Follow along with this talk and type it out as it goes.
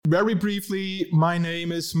Very briefly, my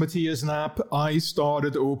name is Matthias Knapp. I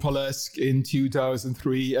started Opalesk in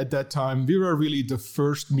 2003. At that time, we were really the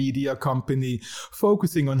first media company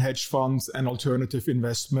focusing on hedge funds and alternative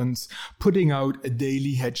investments, putting out a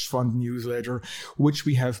daily hedge fund newsletter, which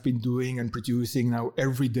we have been doing and producing now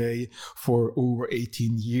every day for over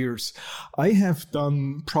 18 years. I have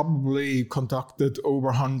probably conducted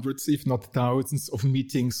over hundreds, if not thousands, of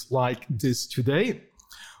meetings like this today,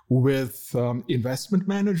 with investment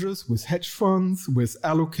managers, with hedge funds, with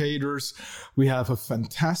allocators. We have a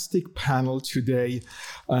fantastic panel today,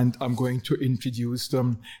 and I'm going to introduce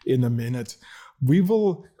them in a minute. We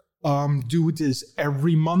will do this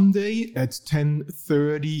every Monday at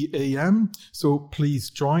 10:30 a.m. So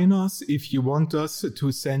please join us. If you want us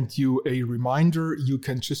to send you a reminder, you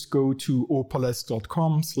can just go to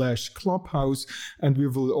opalesk.com/clubhouse and we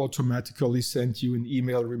will automatically send you an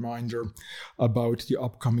email reminder about the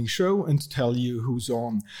upcoming show and tell you who's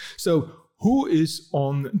on. So who is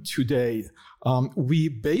on today? We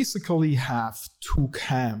basically have two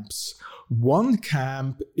camps. One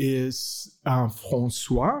camp is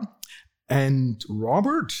Francois and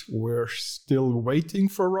Robert. We're still waiting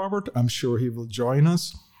for Robert. I'm sure he will join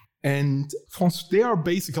us. And they are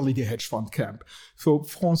basically the hedge fund camp. So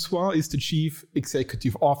Francois is the Chief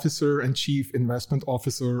Executive Officer and Chief Investment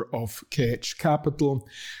Officer of KH Capital.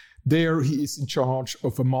 There he is in charge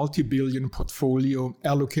of a multi-billion portfolio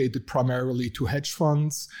allocated primarily to hedge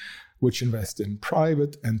funds, which invest in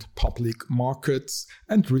private and public markets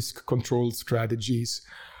and risk control strategies.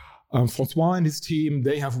 Francois and his team,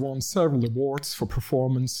 they have won several awards for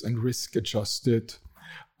performance and risk-adjusted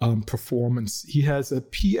performance. He has a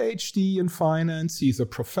PhD in finance. He's a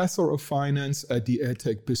professor of finance at the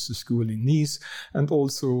ETHEC Business School in Nice and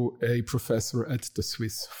also a professor at the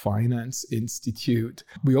Swiss Finance Institute.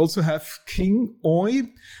 We also have King Oy.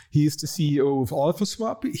 He is the CEO of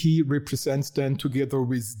AlphaSwap. He represents then together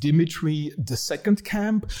with Dimitri the second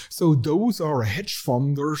camp. So those are hedge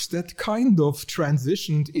funders that kind of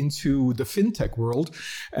transitioned into the fintech world,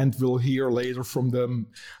 and we'll hear later from them,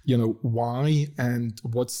 why and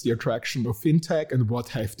what's the attraction of fintech and what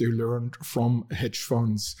have they learned from hedge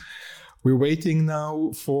funds. We're waiting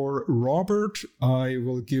now for Robert. I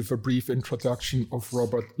will give a brief introduction of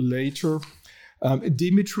Robert later.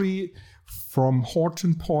 Dimitri from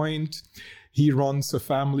Horton Point. He runs a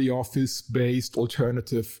family office-based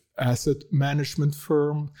alternative asset management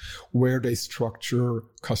firm where they structure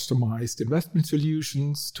customized investment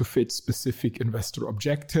solutions to fit specific investor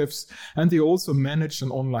objectives. And they also manage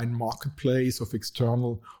an online marketplace of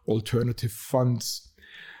external alternative funds.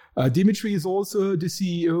 Dimitri is also the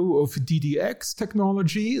CEO of DDX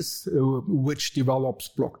Technologies, which develops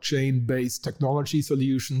blockchain-based technology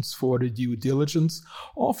solutions for the due diligence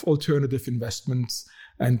of alternative investments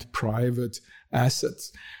and private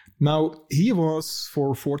assets. Now, he was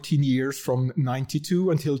for 14 years, from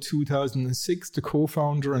 92 until 2006, the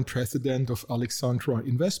co-founder and president of Alexandra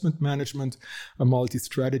Investment Management, a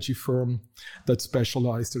multi-strategy firm that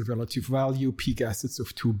specialized in relative value, peak assets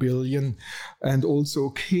of $2 billion. And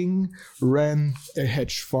also King ran a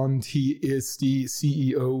hedge fund. He is the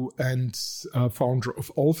CEO and founder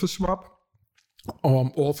of AlphaSwap.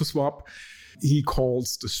 AlphaSwap he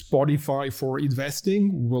calls the Spotify for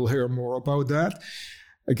investing. We'll hear more about that.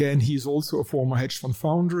 Again, he's also a former hedge fund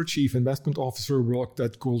founder, chief investment officer, worked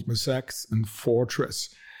at Goldman Sachs and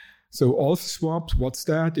Fortress. So AlphaSwap, what's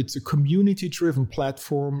that? It's a community-driven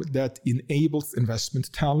platform that enables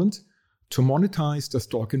investment talent to monetize their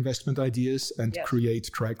stock investment ideas and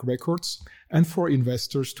create track records, and for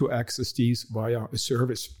investors to access these via a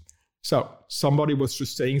service. So somebody was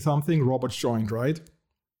just saying something. Robert joined, right?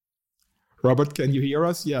 Robert, can you hear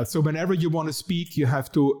us? Yeah, so whenever you want to speak, you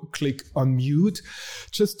have to click unmute.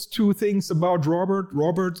 Just two things about Robert.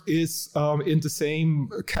 Robert is in the same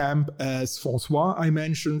camp as Francois I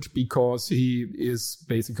mentioned, because he is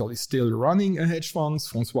basically still running a hedge fund.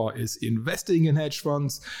 Francois is investing in hedge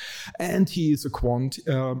funds, and he is a quant.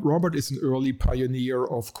 Robert is an early pioneer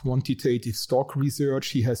of quantitative stock research.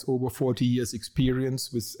 He has over 40 years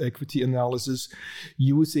experience with equity analysis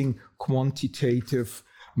using quantitative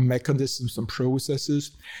mechanisms and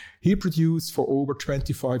processes. He produced for over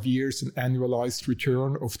 25 years an annualized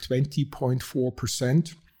return of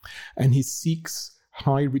 20.4%, and he seeks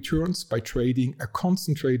high returns by trading a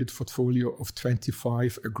concentrated portfolio of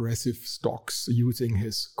 25 aggressive stocks using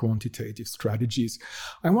his quantitative strategies.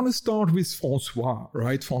 I want to start with Francois,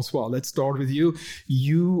 right? Francois, let's start with you.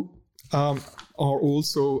 You are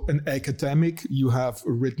also an academic. You have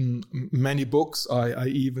written many books. I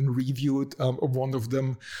even reviewed one of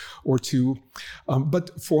them or two.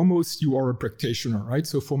 But foremost, you are a practitioner, right?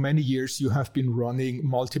 So for many years, you have been running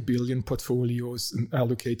multi-billion portfolios and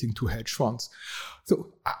allocating to hedge funds.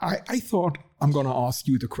 So I thought I'm going to ask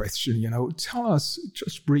you the question, tell us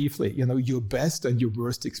just briefly, your best and your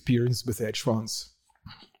worst experience with hedge funds.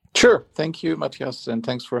 Sure. Thank you, Matthias, and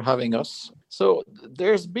thanks for having us. So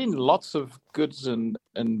there's been lots of goods and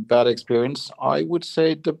bad experience. I would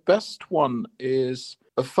say the best one is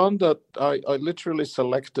a fund that I literally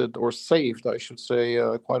selected or saved, I should say,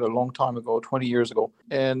 quite a long time ago, 20 years ago.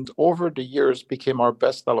 And over the years became our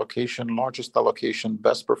best allocation, largest allocation,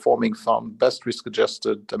 best performing fund, best risk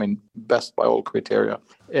adjusted, best by all criteria.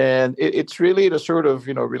 And it's really the sort of,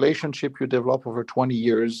 relationship you develop over 20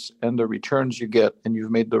 years and the returns you get, and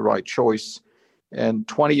you've made the right choice. And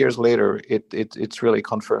 20 years later, it's really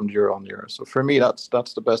confirmed year on year. So for me, that's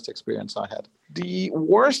the best experience I had. The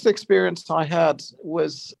worst experience I had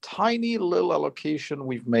was tiny little allocation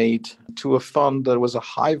we've made to a fund that was a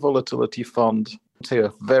high volatility fund, say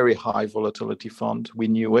a very high volatility fund. We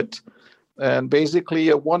knew it. And basically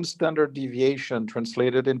a one standard deviation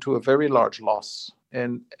translated into a very large loss.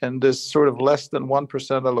 And this sort of less than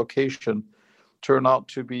 1% allocation turned out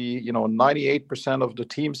to be, 98% of the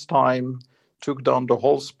team's time, took down the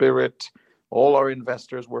whole spirit. All our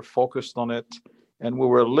investors were focused on it. And we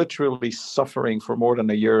were literally suffering for more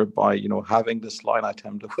than a year by, having this line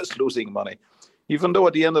item that was losing money. Even though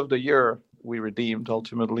at the end of the year, we redeemed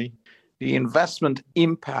ultimately, the investment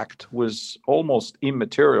impact was almost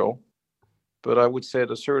immaterial. But I would say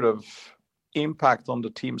the sort of impact on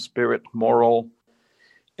the team spirit, moral,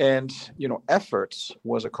 and efforts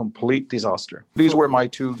was a complete disaster. These were my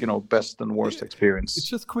two best and worst experiences.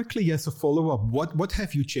 Just quickly as a follow-up, what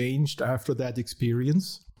have you changed after that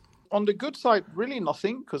experience? On the good side, really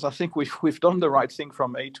nothing, because I think we've done the right thing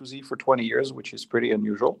from A to Z for 20 years, which is pretty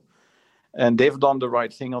unusual. And they've done the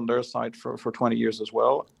right thing on their side for 20 years as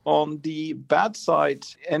well. On the bad side,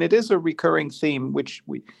 and it is a recurring theme, which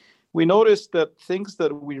we noticed that things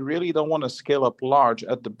that we really don't want to scale up large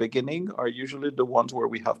at the beginning are usually the ones where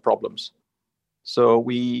we have problems. So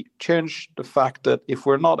we changed the fact that if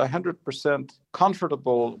we're not 100%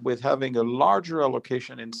 comfortable with having a larger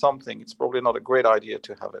allocation in something, it's probably not a great idea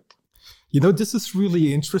to have it. This is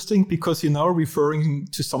really interesting because you're now referring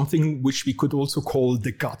to something which we could also call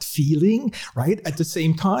the gut feeling, right? At the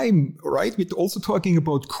same time, right, we're also talking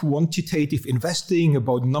about quantitative investing,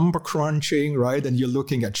 about number crunching, right? And you're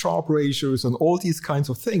looking at Sharpe ratios and all these kinds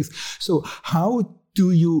of things. So how do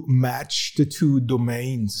you match the two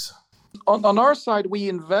domains? On our side, we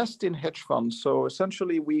invest in hedge funds. So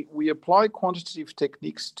essentially, we apply quantitative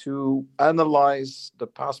techniques to analyze the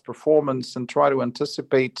past performance and try to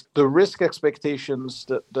anticipate the risk expectations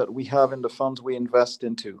that we have in the funds we invest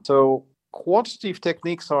into. So quantitative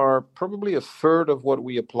techniques are probably a third of what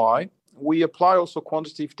we apply. We apply also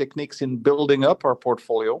quantitative techniques in building up our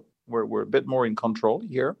portfolio, where we're a bit more in control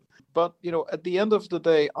here. But, at the end of the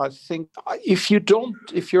day, I think if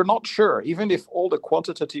you're not sure, even if all the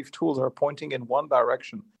quantitative tools are pointing in one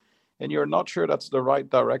direction and you're not sure that's the right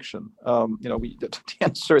direction, the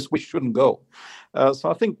answer is we shouldn't go. So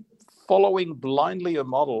I think following blindly a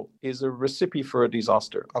model is a recipe for a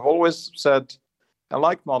disaster. I've always said, I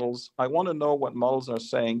like models. I want to know what models are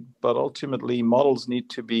saying, but ultimately models need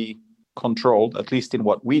to be controlled, at least in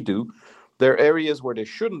what we do. There are areas where they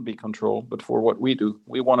shouldn't be controlled, but for what we do,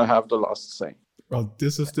 we want to have the last say. Well,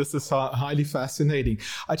 this is highly fascinating.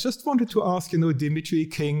 I just wanted to ask, Dimitri,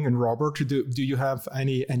 King, and Robert, do you have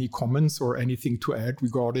any comments or anything to add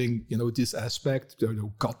regarding, this aspect,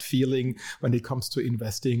 gut feeling when it comes to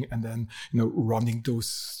investing and then, running those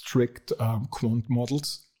strict quant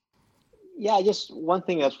models? Yeah, just one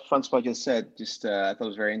thing that Francois just said, I thought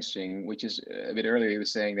was very interesting, which is a bit earlier, he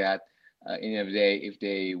was saying that in the end of the day, if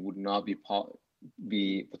they would not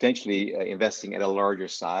be potentially investing at a larger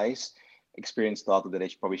size, experience thought that they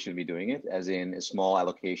probably shouldn't be doing it, as in a small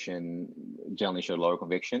allocation generally showed lower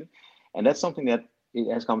conviction. And that's something that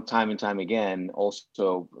it has come time and time again,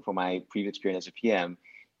 also from my previous experience as a PM,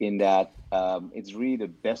 in that it's really the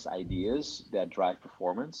best ideas that drive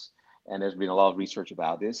performance. And there's been a lot of research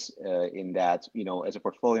about this, in that, as a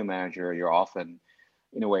portfolio manager, you're often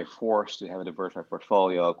in a way forced to have a diversified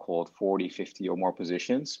portfolio called 40, 50 or more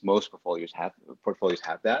positions. Most portfolios have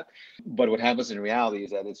that. But what happens in reality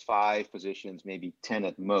is that it's 5 positions, maybe 10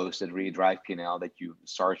 at most, that really drive P&L, that you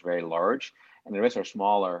start very large. And the rest are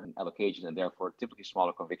smaller allocations and therefore typically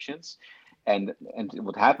smaller convictions. And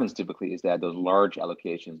what happens typically is that those large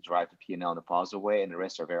allocations drive the P&L in a positive way, and the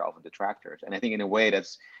rest are very often detractors. And I think in a way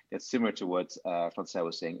that's similar to what Francois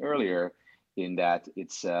was saying earlier, in that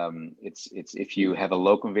it's if you have a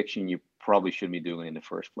low conviction, you probably shouldn't be doing it in the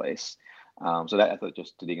first place. So that, I thought,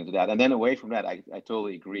 just to dig into that. And then away from that, I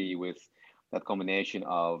totally agree with that combination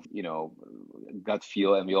of, gut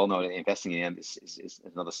feel, and we all know that investing in is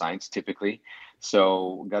not a science typically.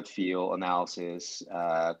 So gut feel analysis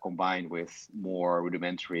combined with more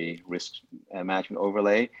rudimentary risk management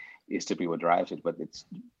overlay is typically what drives it, but it's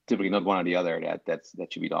typically not one or the other that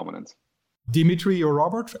should be dominant. Dimitri or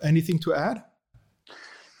Robert, anything to add?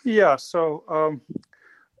 Yeah, so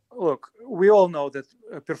look, we all know that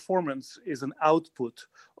performance is an output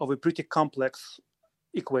of a pretty complex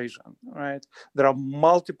equation, right? There are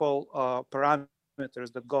multiple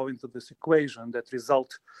parameters that go into this equation that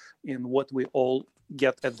result in what we all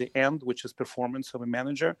get at the end, which is performance of a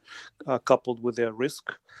manager coupled with their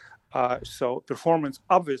risk. So performance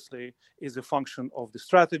obviously is a function of the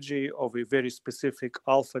strategy, of a very specific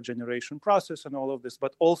alpha generation process and all of this,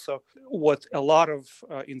 but also what a lot of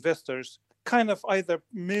investors kind of either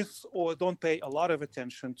miss or don't pay a lot of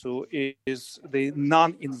attention to is the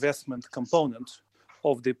non-investment component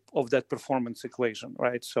of that performance equation,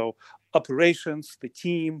 right? So operations, the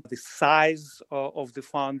team, the size of the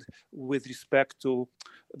fund with respect to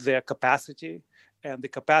their capacity, and the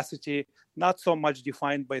capacity not so much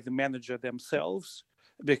defined by the manager themselves,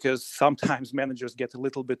 because sometimes managers get a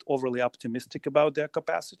little bit overly optimistic about their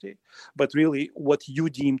capacity, but really what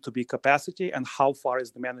you deem to be capacity and how far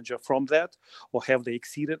is the manager from that, or have they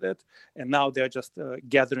exceeded it? And now they're just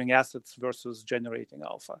gathering assets versus generating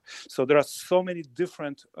alpha. So there are so many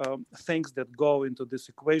different things that go into this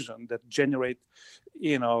equation that generate,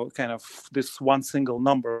 kind of this one single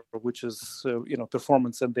number, which is,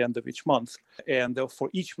 performance at the end of each month. And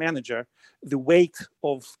for each manager, the weight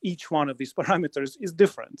of each one of these parameters is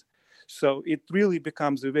different. So it really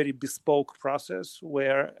becomes a very bespoke process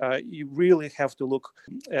where you really have to look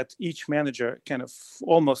at each manager kind of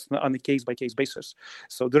almost on a case-by-case basis.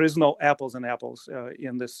 So there is no apples and apples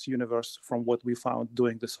in this universe from what we found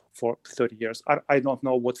doing this for 30 years. I don't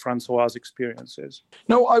know what Francois' experience is.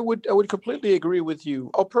 No, I would completely agree with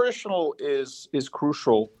you. Operational is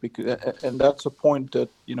crucial, because, and that's a point that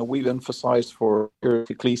we've emphasized for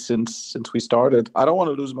periodically since we started. I don't want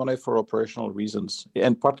to lose money for operational reasons,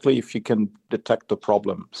 and particularly if you can detect the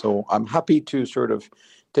problem. So I'm happy to sort of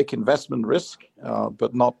take investment risk,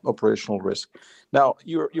 but not operational risk. Now,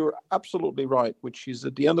 you're absolutely right, which is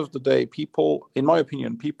at the end of the day, people, in my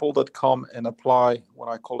opinion, people that come and apply what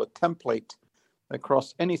I call a template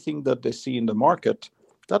across anything that they see in the market,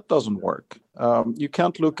 that doesn't work. You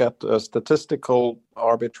can't look at a statistical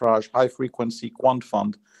arbitrage, high frequency quant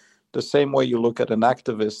fund the same way you look at an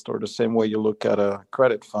activist or the same way you look at a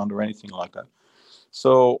credit fund or anything like that.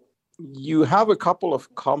 So you have a couple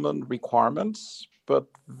of common requirements, but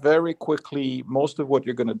very quickly, most of what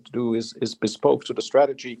you're going to do is bespoke to the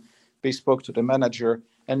strategy, bespoke to the manager,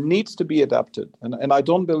 and needs to be adapted. And I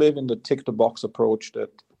don't believe in the tick the box approach that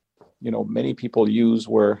many people use,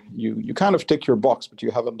 where you kind of tick your box, but you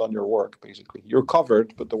haven't done your work, basically. You're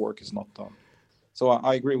covered, but the work is not done. So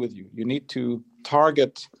I agree with you. You need to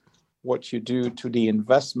target what you do to the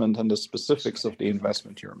investment and the specifics of the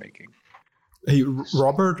investment you're making. Hey,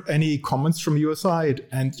 Robert, any comments from your side?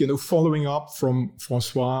 And, following up from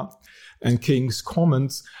Francois and King's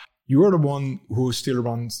comments, you are the one who still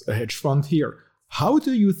runs a hedge fund here. How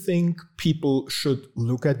do you think people should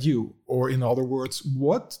look at you? Or in other words,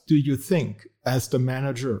 what do you think as the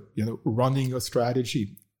manager, running a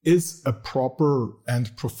strategy is a proper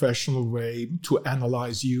and professional way to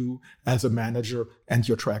analyze you as a manager and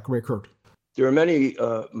your track record? There are many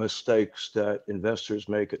mistakes that investors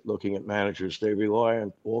make at looking at managers. They rely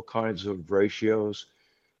on all kinds of ratios,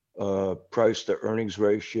 price to earnings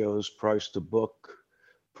ratios, price to book,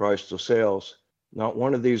 price to sales. Not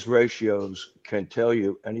one of these ratios can tell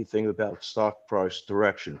you anything about stock price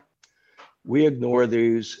direction. We ignore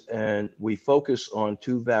these and we focus on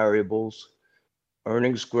two variables,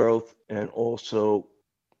 earnings growth and also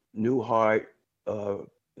new high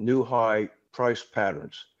price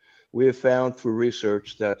patterns. We have found through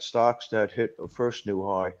research that stocks that hit a first new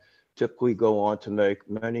high typically go on to make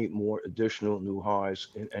many more additional new highs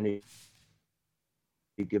in any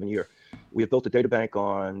given year. We have built a data bank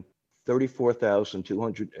on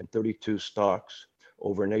 34,232 stocks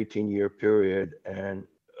over an 18-year period, and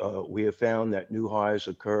we have found that new highs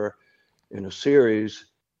occur in a series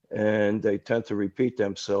and they tend to repeat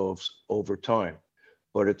themselves over time.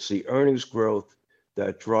 But it's the earnings growth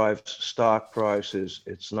that drives stock prices.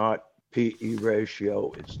 It's not PE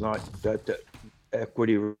ratio. It's not debt to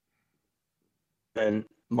equity. And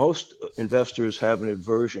most investors have an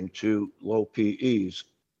aversion to low PEs.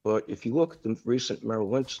 But if you look at the recent Merrill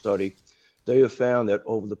Lynch study, they have found that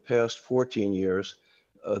over the past 14 years,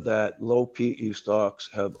 that low PE stocks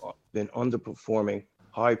have been underperforming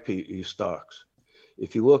high PE stocks.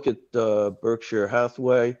 If you look at Berkshire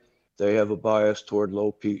Hathaway, they have a bias toward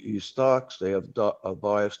low PE stocks. They have a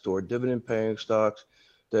bias toward dividend-paying stocks.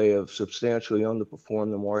 They have substantially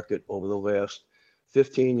underperformed the market over the last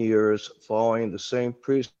 15 years, following the same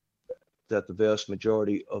precept that the vast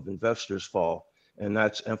majority of investors follow, and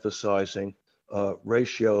that's emphasizing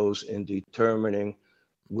ratios in determining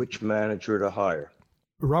which manager to hire.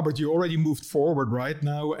 Robert, you already moved forward right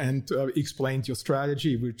now and explained your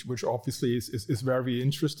strategy, which obviously is very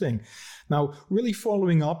interesting. Now, really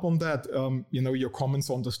following up on that, your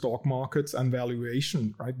comments on the stock markets and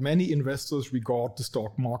valuation, right? Many investors regard the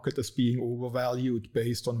stock market as being overvalued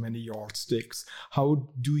based on many yardsticks. How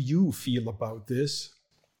do you feel about this?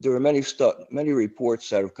 There are many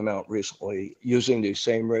reports that have come out recently using the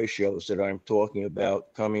same ratios that I'm talking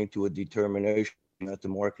about, coming to a determination that the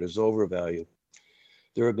market is overvalued.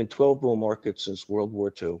 There have been 12 bull markets since World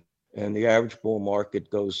War II, and the average bull market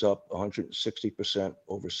goes up 160%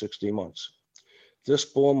 over 60 months. This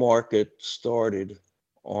bull market started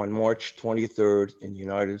on March 23rd in the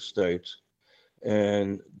United States,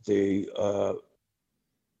 and the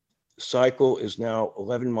cycle is now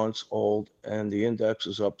 11 months old, and the index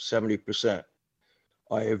is up 70%.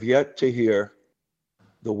 I have yet to hear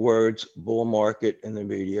the words bull market in the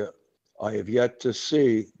media. I have yet to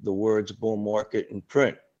see the words bull market in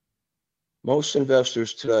print. Most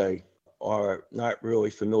investors today are not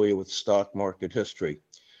really familiar with stock market history.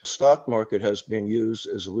 Stock market has been used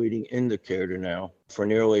as a leading indicator now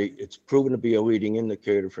it's proven to be a leading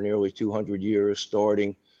indicator for nearly 200 years,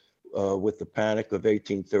 starting with the panic of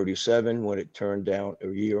 1837 when it turned down a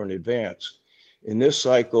year in advance. In this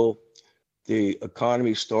cycle, the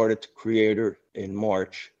economy started to crater in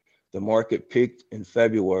March. The market peaked in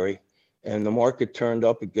February, and the market turned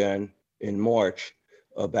up again in March,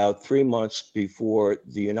 about 3 months before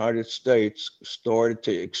the United States started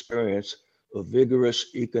to experience a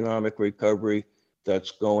vigorous economic recovery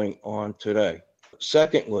that's going on today.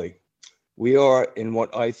 Secondly, we are in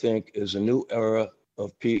what I think is a new era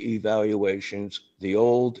of PE valuations. The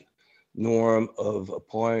old norm of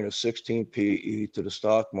applying a 16 PE to the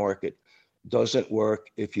stock market doesn't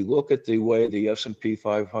work. If you look at the way the S&P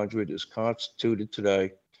 500 is constituted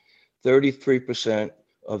today, 33%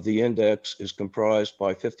 of the index is comprised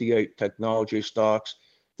by 58 technology stocks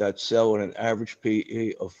that sell at an average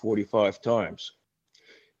PE of 45 times.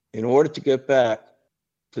 In order to get back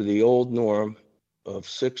to the old norm of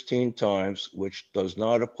 16 times, which does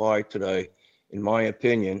not apply today, in my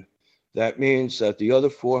opinion, that means that the other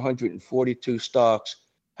 442 stocks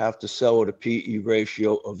have to sell at a PE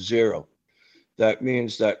ratio of 0. That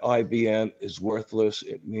means that IBM is worthless.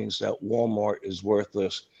 It means that Walmart is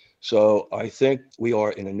worthless. So I think we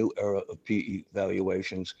are in a new era of PE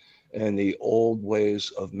valuations, and the old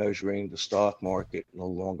ways of measuring the stock market no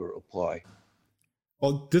longer apply.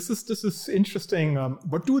 Well, this is interesting.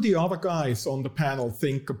 What do the other guys on the panel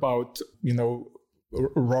think about,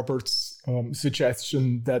 Robert's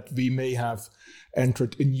suggestion that we may have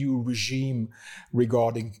entered a new regime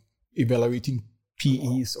regarding evaluating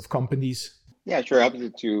PEs of companies? Yeah, sure. Happy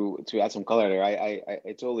to add some color there. I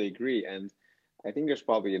totally agree, and I think there's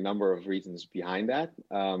probably a number of reasons behind that.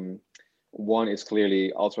 One is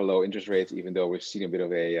clearly ultra low interest rates, even though we've seen a bit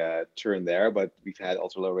of a turn there, but we've had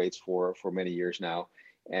ultra low rates for many years now.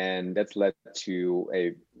 And that's led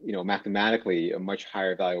to mathematically a much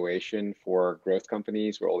higher valuation for growth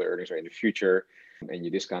companies where all their earnings are in the future, and you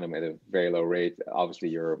discount them at a very low rate. Obviously,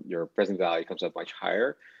 your present value comes up much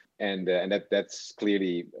higher. And that's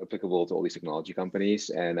clearly applicable to all these technology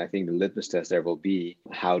companies. And I think the litmus test there will be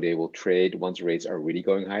how they will trade once rates are really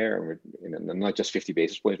going higher, and not just 50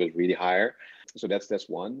 basis points, but really higher. So that's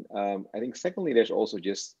one. I think secondly, there's also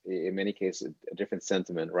just in many cases a different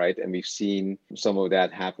sentiment, right? And we've seen some of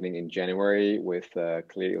that happening in January with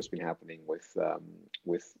clearly what's been happening with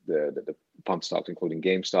the pump stocks, including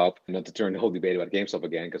GameStop. Not to turn the whole debate about GameStop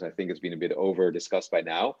again, because I think it's been a bit over discussed by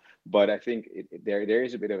now. But I think there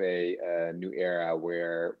is a bit of a new era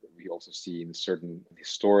where we also seen certain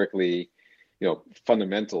historically,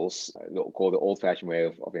 fundamentals, called the old-fashioned way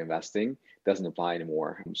of investing, doesn't apply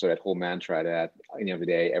anymore. So that whole mantra that at the end of the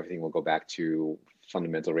day, everything will go back to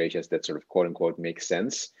fundamental ratios that sort of quote unquote make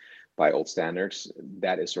sense, by old standards,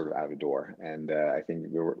 that is sort of out of the door. And I think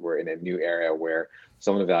we're in a new era where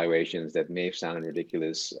some of the valuations that may have sounded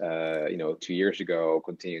ridiculous, 2 years ago,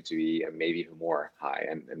 continue to be maybe even more high,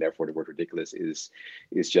 and therefore the word ridiculous is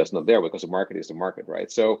just not there, because the market is the market,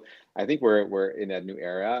 right? So I think we're in that new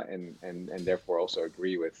era, and therefore also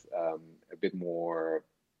agree with a bit more.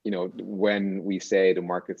 When we say the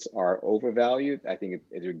markets are overvalued, I think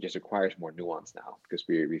it just requires more nuance now, because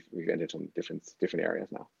we've entered some different areas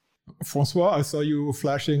now. Francois, I saw you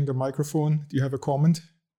flashing the microphone. Do you have a comment?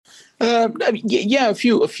 Yeah, a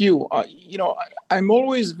few. I'm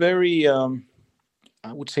always very,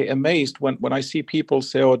 I would say, amazed when I see people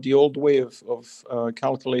say, "Oh, the old way of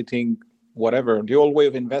calculating whatever, the old way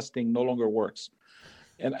of investing no longer works."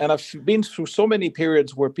 And I've been through so many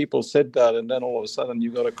periods where people said that, and then all of a sudden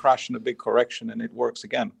you got a crash and a big correction, and it works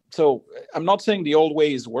again. So I'm not saying the old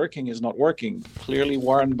way is not working. Clearly,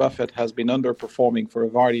 Warren Buffett has been underperforming for a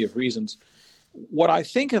variety of reasons. What I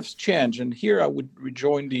think has changed, and here I would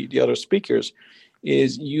rejoin the other speakers,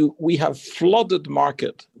 is we have flooded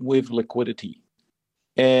market with liquidity.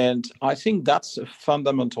 And I think that's a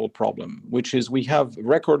fundamental problem, which is we have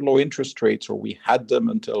record low interest rates, or we had them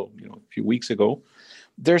until a few weeks ago.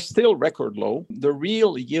 They're still record low. The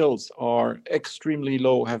real yields are extremely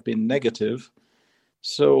low, have been negative.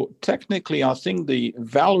 So technically, I think the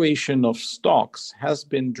valuation of stocks has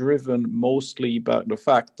been driven mostly by the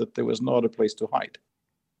fact that there was no other place to hide.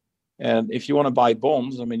 And if you want to buy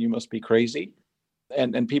bonds, you must be crazy.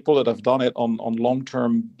 And people that have done it on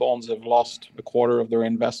long-term bonds have lost a quarter of their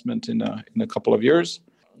investment in a couple of years.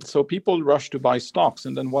 So people rush to buy stocks,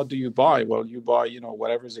 and then what do you buy? Well, you buy,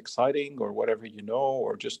 whatever is exciting, or whatever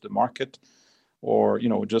or just the market, or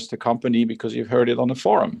just a company because you've heard it on a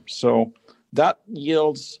forum. So that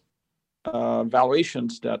yields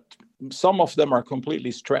valuations that some of them are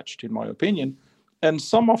completely stretched, in my opinion, and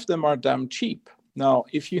some of them are damn cheap. Now,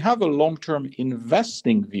 if you have a long-term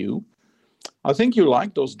investing view, I think you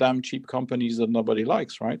like those damn cheap companies that nobody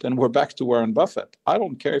likes, right? And we're back to Warren Buffett. I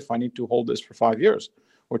don't care if I need to hold this for 5 years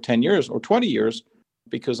or 10 years or 20 years,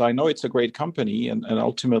 because I know it's a great company, and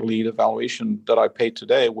ultimately the valuation that I pay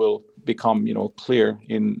today will become, clear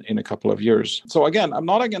in a couple of years. So again, I'm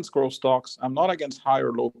not against growth stocks. I'm not against high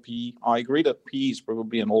or low P. I agree that P is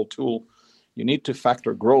probably an old tool. You need to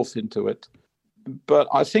factor growth into it. But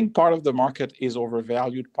I think part of the market is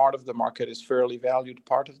overvalued. Part of the market is fairly valued.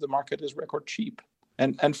 Part of the market is record cheap.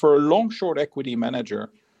 And for a long short equity manager,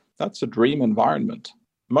 that's a dream environment.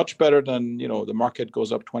 Much better than, the market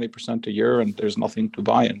goes up 20% a year and there's nothing to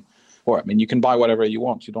buy in. Or, you can buy whatever you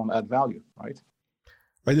want. You don't add value, right?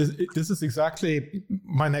 Right. This is exactly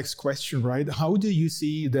my next question, right? How do you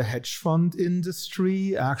see the hedge fund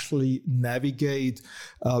industry actually navigate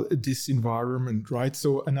this environment, right?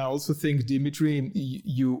 So, and I also think, Dimitri,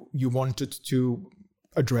 you wanted to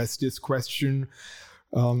address this question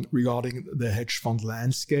regarding the hedge fund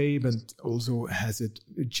landscape, and also has it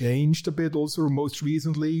changed a bit also most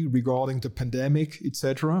recently regarding the pandemic,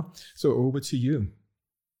 etc. So over to you.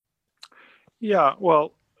 Yeah,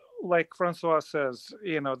 well, like Francois says,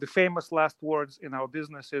 the famous last words in our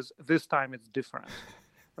business is, this time it's different,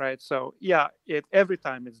 right? So yeah, every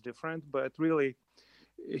time it's different, but really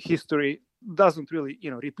history doesn't really,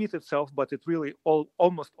 repeat itself, but it really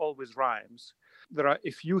almost always rhymes. There are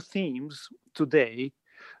a few themes today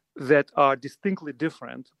that are distinctly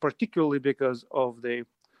different, particularly because of the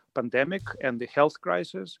pandemic and the health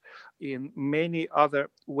crisis. In many other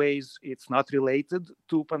ways, it's not related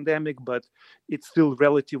to pandemic, but it's still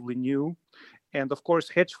relatively new. And of course,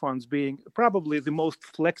 hedge funds being probably the most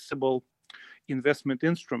flexible investment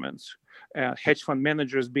instruments, hedge fund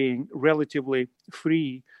managers being relatively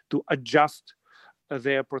free to adjust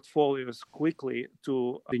their portfolios quickly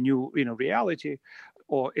to the new reality,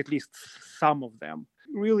 or at least some of them,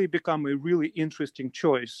 really become a really interesting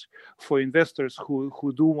choice for investors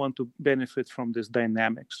who do want to benefit from these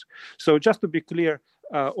dynamics. So just to be clear,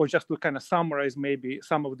 or just to kind of summarize maybe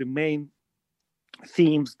some of the main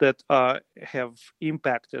themes that have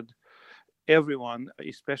impacted everyone,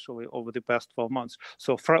 especially over the past 12 months.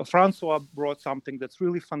 So Francois brought something that's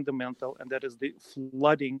really fundamental, and that is the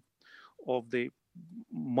flooding of the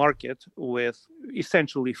market with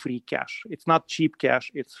essentially free cash. It's not cheap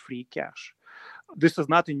cash, it's free cash. This is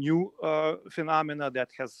not a new phenomena that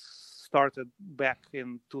has started back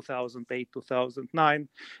in 2008, 2009,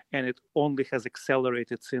 and it only has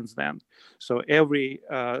accelerated since then. So every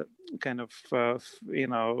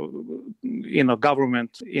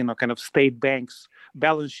government, kind of state banks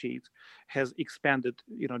balance sheet has expanded,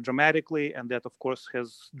 dramatically, and that of course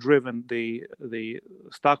has driven the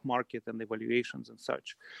stock market and the valuations and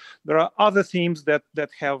such. There are other themes that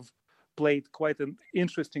have played quite an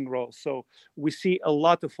interesting role. So we see a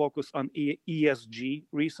lot of focus on ESG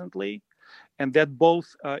recently, and that both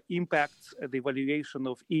impacts the valuation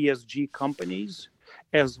of ESG companies,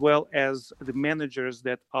 as well as the managers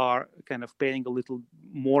that are kind of paying a little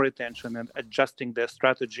more attention and adjusting their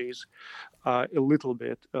strategies a little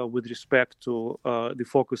bit with respect to the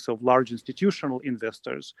focus of large institutional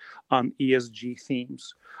investors on ESG themes,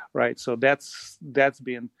 right? So that's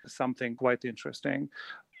been something quite interesting.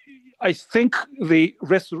 I think the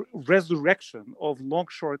resurrection of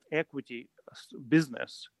long-short equity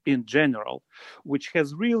business in general, which has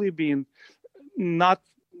really been not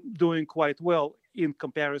doing quite well in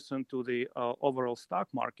comparison to the overall stock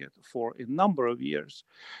market for a number of years.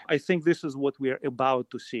 I think this is what we're about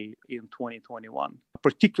to see in 2021,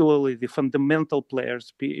 particularly the fundamental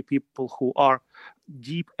players, people who are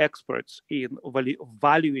deep experts in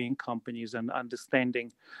valuing companies and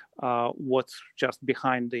understanding what's just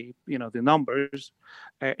behind the numbers,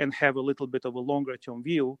 and have a little bit of a longer term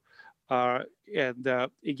view.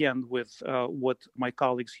 Again, with what my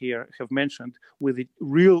colleagues here have mentioned, with a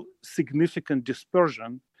real significant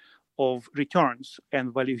dispersion of returns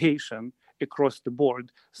and valuation across the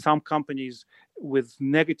board. Some companies with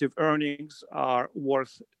negative earnings are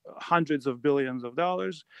worth hundreds of billions of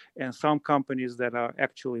dollars, and some companies that are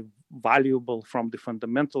actually valuable from the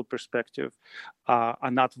fundamental perspective are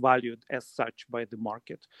not valued as such by the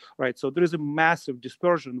market, right? So there is a massive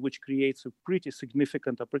dispersion, which creates a pretty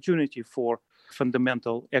significant opportunity for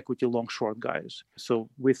fundamental equity long-short guys. So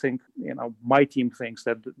we think, my team thinks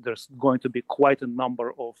that there's going to be quite a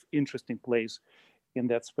number of interesting plays in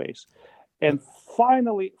that space. And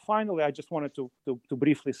finally, I just wanted to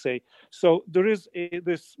briefly say, so there is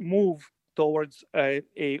this move towards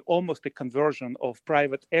almost a conversion of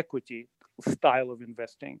private equity style of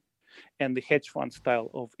investing and the hedge fund style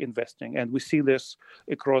of investing. And we see this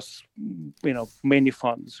across, many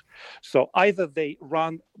funds. So either they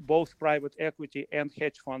run both private equity and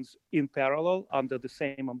hedge funds in parallel under the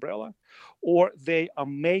same umbrella, or they are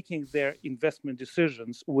making their investment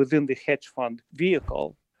decisions within the hedge fund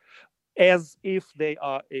vehicle as if they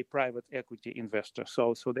are a private equity investor.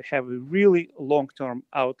 So they have a really long-term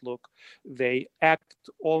outlook. They act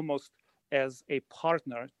almost as a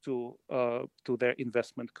partner to their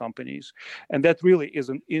investment companies. And that really is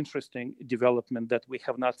an interesting development that we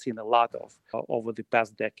have not seen a lot of over the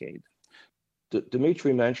past decade.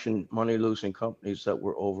 Dmitry mentioned money-losing companies that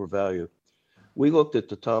were overvalued. We looked at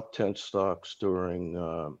the top 10 stocks during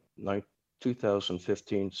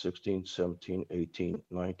 2015, 16, 17, 18,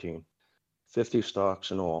 19. 50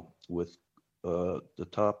 stocks in all with the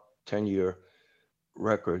top 10-year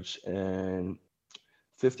records, and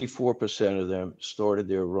 54% of them started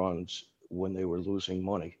their runs when they were losing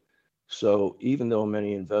money. So even though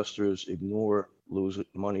many investors ignore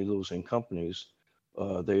money-losing companies,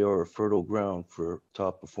 they are a fertile ground for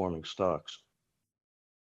top-performing stocks.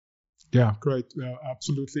 Yeah, great.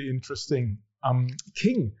 Absolutely interesting.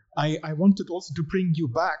 King, I wanted also to bring you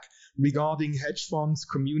back regarding hedge funds,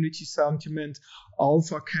 community sentiment,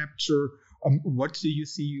 alpha capture. What do you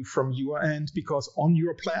see from your end? Because on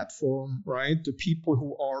your platform, right, the people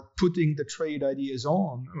who are putting the trade ideas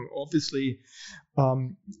on, obviously,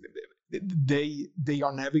 they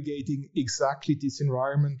are navigating exactly this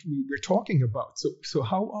environment we're talking about. So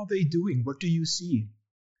how are they doing? What do you see?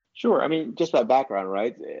 Sure. I mean, just by background,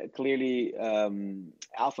 right? Clearly,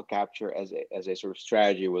 alpha capture as a sort of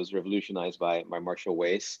strategy was revolutionized by Marshall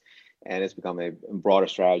Wace, and it's become a broader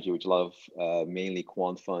strategy which a lot of mainly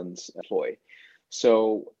quant funds employ.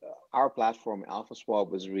 So our platform, AlphaSwap,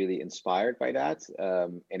 was really inspired by that.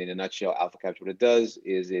 And in a nutshell, alpha capture, what it does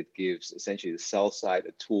is it gives essentially the sell side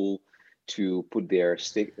a tool to put their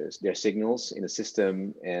signals in a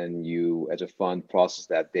system, and you as a fund process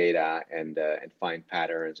that data and find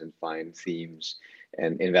patterns and find themes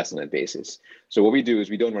and invest on that basis. So what we do is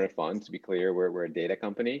we don't run a fund, to be clear, we're a data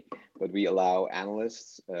company, but we allow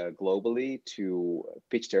analysts globally to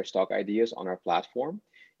pitch their stock ideas on our platform.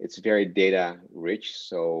 It's very data rich,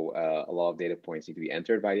 so a lot of data points need to be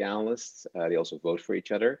entered by the analysts. They also vote for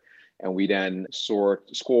each other. And we then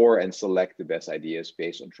score and select the best ideas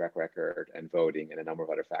based on track record and voting and a number of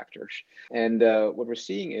other factors. And what we're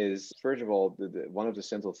seeing is, first of all, one of the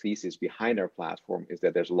central theses behind our platform is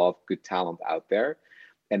that there's a lot of good talent out there,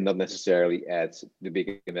 and not necessarily at the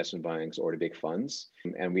big investment banks or the big funds.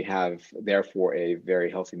 And we have, therefore, a very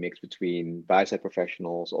healthy mix between buy-side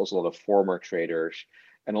professionals, also a lot of former traders,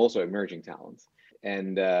 and also emerging talent.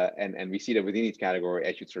 And we see that within each category,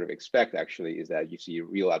 as you'd sort of expect, actually, is that you see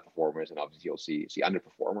real outperformers, and obviously you'll see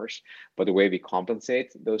underperformers. But the way we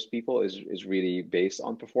compensate those people is really based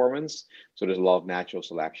on performance. So there's a lot of natural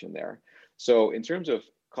selection there. So in terms of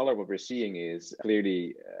color, what we're seeing is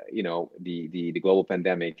clearly, the global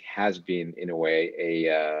pandemic has been in a way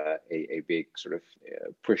a big sort of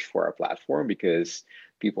push for our platform, because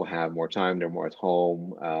people have more time, they're more at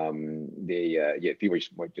home. People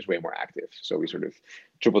are just way more active. So we sort of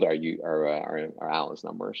tripled our analyst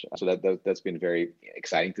numbers. So that's been very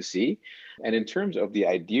exciting to see. And in terms of the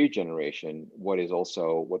idea generation, what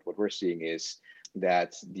we're seeing is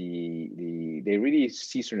that they really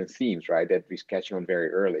see certain themes, right, that we're catching on very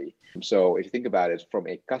early. So if you think about it from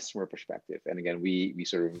a customer perspective, and again, we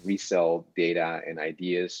sort of resell data and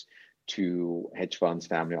ideas to hedge funds,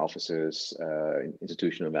 family offices,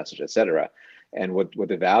 institutional investors, etc. And what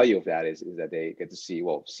the value of that is that they get to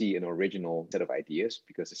see an original set of ideas,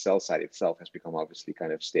 because the sell side itself has become obviously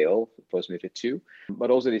kind of stale post MiFID II.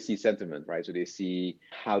 But also they see sentiment, right? So they see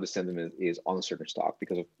how the sentiment is on a certain stock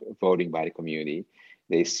because of voting by the community.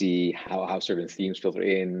 They see how certain themes filter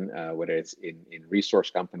in, whether it's in resource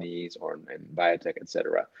companies or in biotech,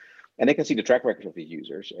 etc. And they can see the track record of the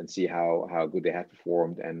users and see how good they have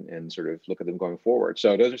performed and sort of look at them going forward.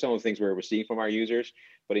 So those are some of the things where we're seeing from our users.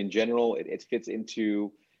 But in general, it fits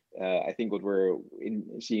into, I think, what we're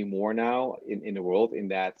seeing more now in the world, in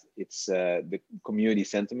that it's the community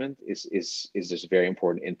sentiment is just a very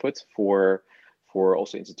important input for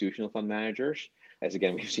also institutional fund managers, as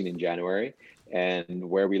again, we've seen in January. And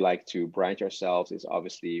where we like to branch ourselves is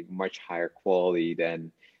obviously much higher quality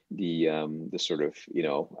than the sort of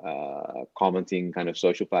commenting kind of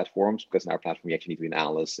social platforms, because in our platform we actually need to be an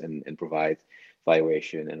analyst and provide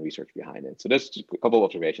valuation and research behind it. So that's just a couple of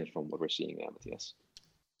observations from what we're seeing now, Matthias.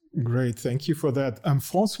 Great, thank you for that.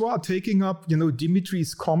 Francois, taking up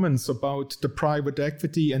Dimitri's comments about the private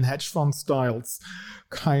equity and hedge fund styles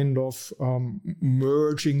kind of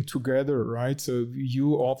merging together, right? So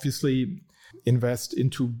you obviously invest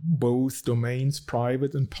into both domains,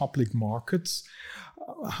 private and public markets.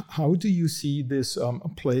 How do you see this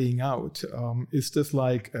playing out? Is this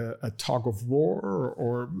like a tug of war,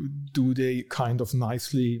 or do they kind of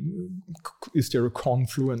nicely, is there a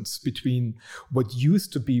confluence between what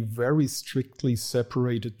used to be very strictly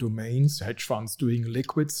separated domains, hedge funds doing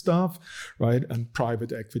liquid stuff, right, and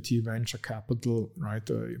private equity, venture capital, right,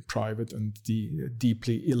 private and the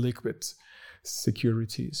deeply illiquid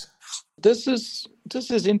securities? This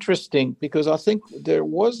is interesting, because I think there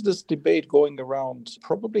was this debate going around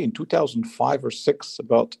probably in 2005 or 6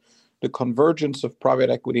 about the convergence of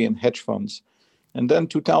private equity and hedge funds. And then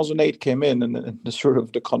 2008 came in, and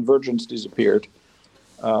the convergence disappeared.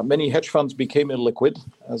 Many hedge funds became illiquid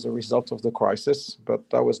as a result of the crisis, but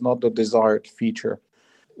that was not the desired feature.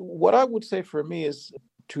 What I would say for me is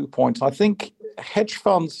 2 points. I think hedge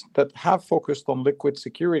funds that have focused on liquid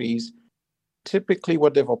securities, typically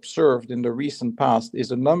what they've observed in the recent past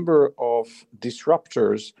is a number of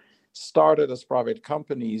disruptors started as private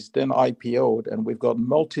companies, then IPO'd, and we've got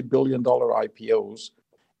multi-billion-dollar IPOs,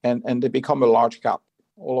 and they become a large cap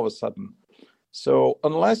all of a sudden. So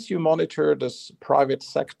unless you monitor this private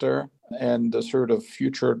sector and the sort of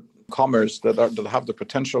future commerce that have the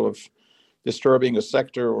potential of disturbing a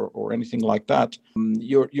sector or anything like that,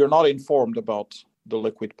 you're not informed about the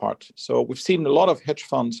liquid part. So we've seen a lot of hedge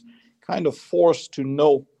funds kind of forced to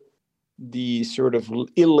know the sort of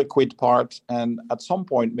illiquid part, and at some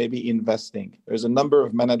point maybe investing. There's a number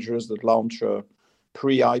of managers that launch a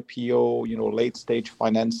pre-IPO, late stage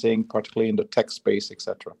financing, particularly in the tech space,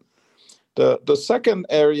 etc. The second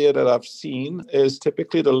area that I've seen is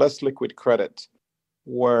typically the less liquid credit,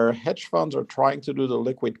 where hedge funds are trying to do the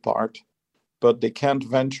liquid part, but they can't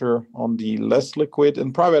venture on the less liquid.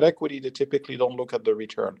 And private equity, they typically don't look at the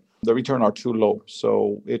return. The return are too low.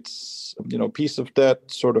 So it's, piece of debt,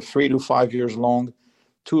 sort of 3 to 5 years long,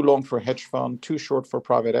 too long for hedge fund, too short for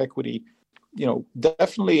private equity.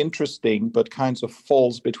 Definitely interesting, but kinds of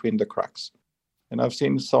falls between the cracks. And I've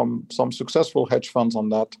seen some successful hedge funds on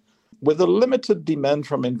that with a limited demand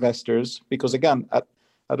from investors, because again, at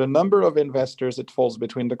a number of investors, it falls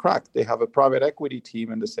between the cracks. They have a private equity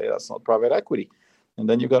team and they say that's not private equity. And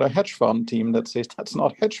then you've got a hedge fund team that says that's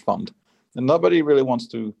not hedge fund. And nobody really wants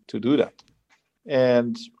to do that.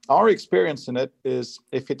 And our experience in it is,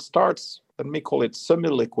 if it starts, let me call it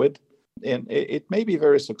semi-liquid, and it may be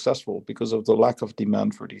very successful because of the lack of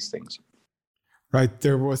demand for these things. Right.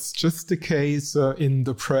 There was just a case in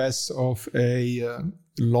the press of a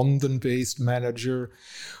London-based manager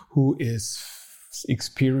who is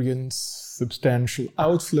experienced substantial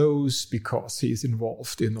outflows because he's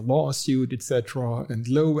involved in a lawsuit, etc. And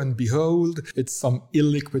lo and behold, it's some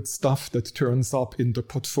illiquid stuff that turns up in the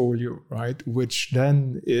portfolio, right? Which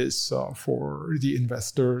then is for the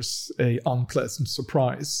investors a unpleasant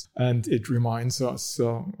surprise. And it reminds us,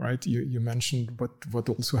 right? You mentioned what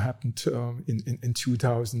also happened in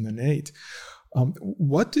 2008.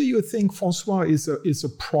 What do you think, Francois, is a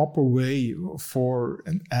proper way for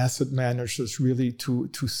an asset managers really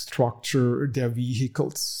to structure their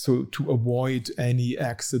vehicles so to avoid any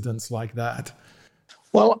accidents like that?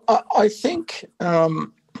 Well, I think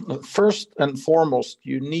first and foremost,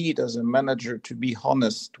 you need as a manager to be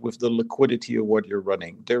honest with the liquidity of what you're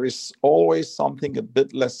running. There is always something a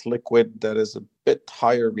bit less liquid that is a bit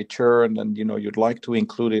higher return, and you'd like to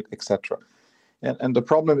include it, etc. And the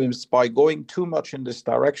problem is by going too much in this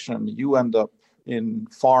direction, you end up in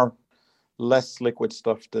far less liquid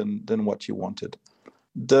stuff than what you wanted.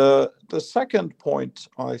 The second point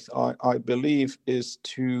I believe is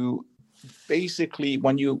to basically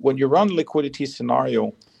when you run liquidity scenario,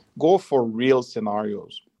 go for real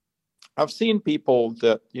scenarios. I've seen people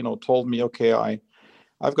that told me, okay,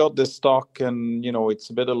 I've got this stock and it's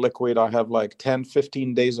a bit illiquid. I have like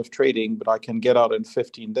 10-15 days of trading, but I can get out in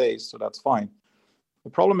 15 days, so that's fine. The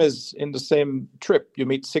problem is in the same trip, you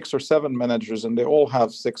meet 6 or 7 managers and they all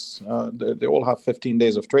have 15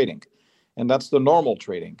 days of trading. And that's the normal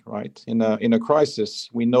trading, right? In a crisis,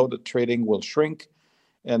 we know that trading will shrink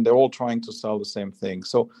and they're all trying to sell the same thing.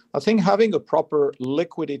 So I think having a proper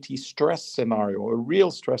liquidity stress scenario, a real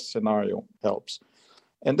stress scenario helps.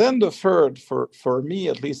 And then the third, for me,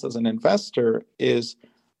 at least as an investor, is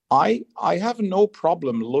I have no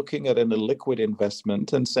problem looking at an illiquid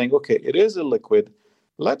investment and saying, okay, it is illiquid.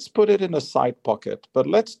 Let's put it in a side pocket, but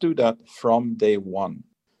let's do that from day one.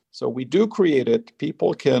 So we do create it.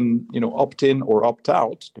 People can, opt in or opt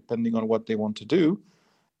out, depending on what they want to do.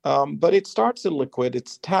 But it starts illiquid.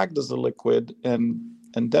 It's tagged as illiquid,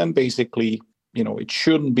 and then basically, it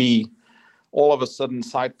shouldn't be all of a sudden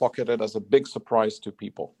side pocketed as a big surprise to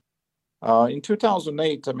people. In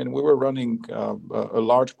 2008, we were running a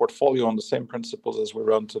large portfolio on the same principles as we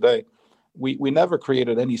run today. We never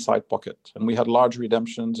created any side pocket, and we had large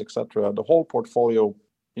redemptions, etc. The whole portfolio,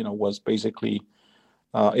 was basically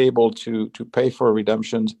able to pay for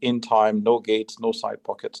redemptions in time, no gates, no side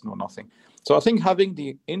pockets, no nothing. So I think having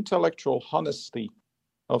the intellectual honesty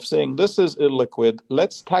of saying this is illiquid,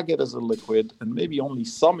 let's tag it as illiquid, and maybe only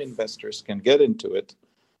some investors can get into it,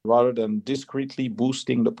 rather than discreetly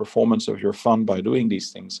boosting the performance of your fund by doing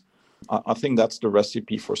these things. I think that's the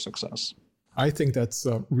recipe for success. I think that's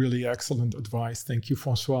really excellent advice. Thank you,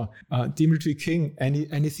 Francois. Dimitri King,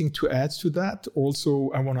 anything to add to that?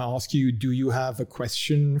 Also, I want to ask you, do you have a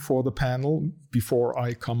question for the panel before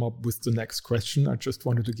I come up with the next question? I just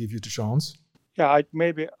wanted to give you the chance. Yeah,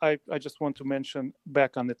 I just want to mention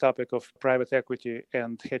back on the topic of private equity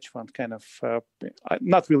and hedge fund, kind of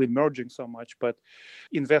not really merging so much, but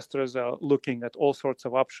investors are looking at all sorts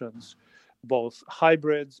of options, both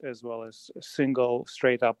hybrids as well as single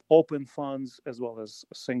straight up open funds, as well as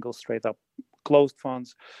single straight up closed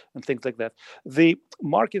funds and things like that. The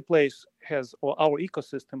marketplace or our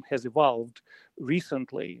ecosystem has evolved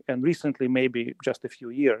recently maybe just a few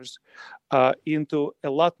years, into a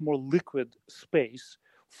lot more liquid space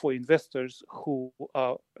for investors who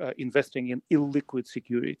are investing in illiquid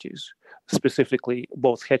securities, specifically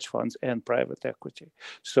both hedge funds and private equity.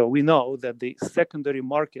 So we know that the secondary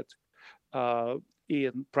market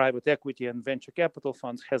in private equity and venture capital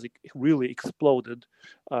funds has really exploded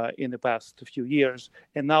in the past few years.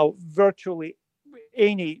 And now virtually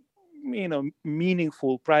any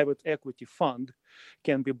meaningful private equity fund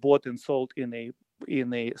can be bought and sold in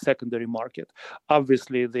a secondary market.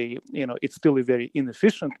 Obviously, it's still a very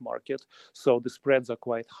inefficient market, so the spreads are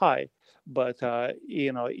quite high. But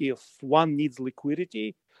if one needs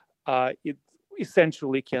liquidity, it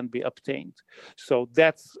essentially can be obtained. So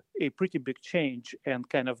that's a pretty big change, and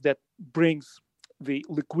kind of that brings the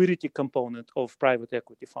liquidity component of private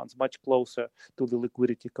equity funds much closer to the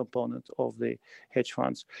liquidity component of the hedge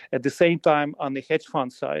funds. At the same time, on the hedge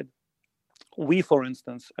fund side, we, for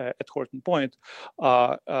instance, at Horton Point,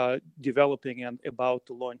 are developing and about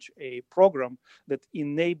to launch a program that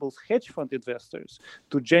enables hedge fund investors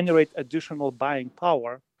to generate additional buying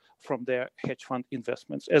power from their hedge fund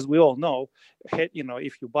investments. As we all know,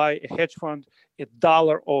 if you buy a hedge fund,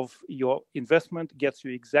 $1 of your investment gets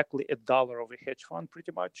you exactly $1 of a hedge fund,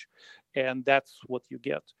 pretty much, and that's what you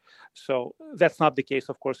get. So that's not the case,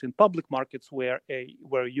 of course, in public markets where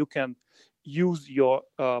you can use your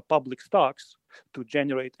public stocks to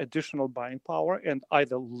generate additional buying power and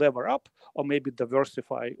either lever up or maybe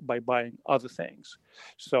diversify by buying other things.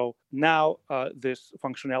 So now this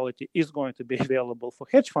functionality is going to be available for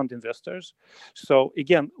hedge fund investors. So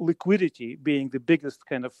again, liquidity being the biggest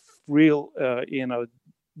kind of real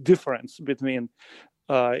difference between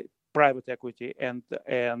private equity and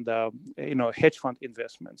hedge fund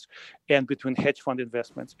investments, and between hedge fund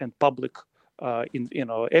investments and public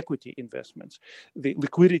equity investments. The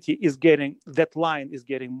liquidity that line is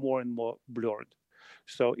getting more and more blurred.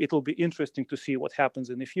 So it'll be interesting to see what happens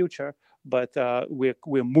in the future, but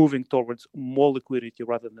we're moving towards more liquidity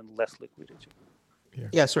rather than less liquidity.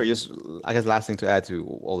 Yeah, sorry, just I guess last thing to add to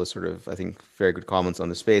all the sort of, I think, very good comments on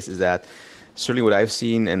the space is that certainly what I've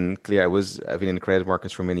seen, and clearly I've been in the credit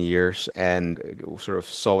markets for many years and sort of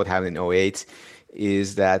saw what happened in 2008,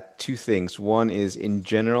 is that two things. One is, in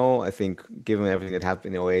general, I think, given everything that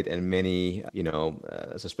happened in 2008 and many,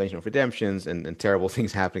 suspension of redemptions and terrible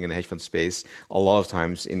things happening in the hedge fund space, a lot of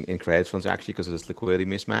times in credit funds, actually, because of this liquidity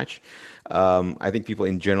mismatch, I think people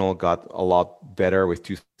in general got a lot better with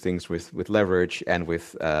two things, with leverage and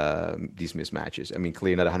with these mismatches. I mean,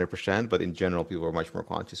 clearly not 100%, but in general, people were much more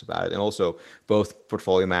conscious about it. And also both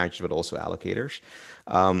portfolio managers, but also allocators.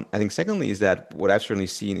 I think secondly is that what I've certainly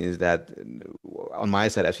seen is that on my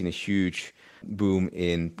side, I've seen a huge boom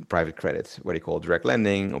in private credit, what they call direct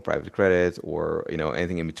lending or private credit or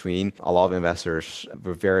anything in between. A lot of investors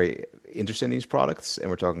were very interested in these products, and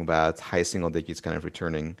we're talking about high single digits kind of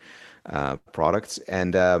returning products,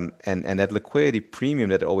 and that liquidity premium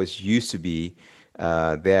that always used to be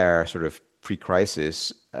there sort of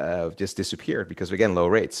pre-crisis just disappeared because of, again, low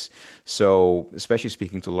rates. So especially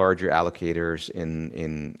speaking to larger allocators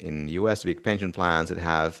in the US, big pension plans that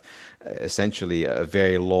have essentially a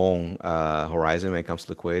very long horizon when it comes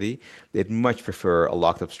to liquidity, they'd much prefer a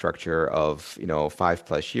locked up structure of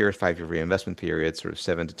 5+ years, 5-year reinvestment period, sort of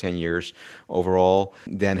 7 to 10 years overall,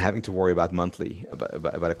 than having to worry about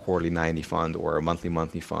about a quarterly 90 fund or a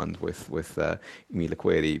monthly fund with immediate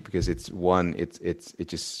liquidity, because it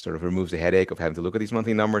just sort of removes the headache of having to look at these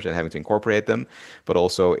monthly numbers and having to incorporate them, but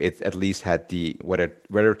also it at least had the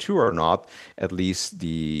whether true or not, at least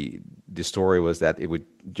the story was that it would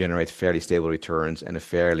generate fairly stable returns and a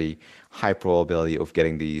fairly high probability of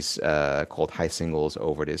getting these called high singles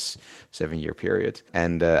over this 7-year period.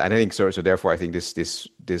 And I think so. So therefore, I think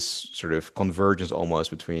this sort of convergence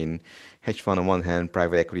almost between hedge fund on one hand,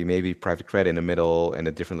 private equity, maybe private credit in the middle, and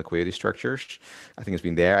the different liquidity structures, I think it's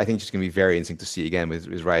been there. I think it's just going to be very interesting to see again with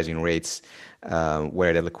rising rates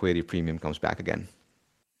where the liquidity premium comes back again.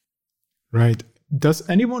 Right. Does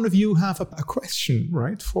any one of you have a question,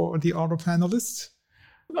 right, for the other panelists?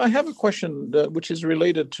 I have a question which is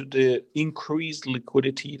related to the increased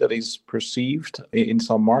liquidity that is perceived in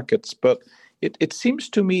some markets. But it seems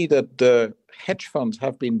to me that the hedge funds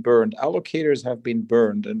have been burned, allocators have been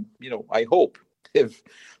burned, and I hope they've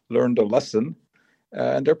learned a lesson,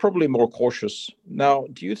 and they're probably more cautious. Now,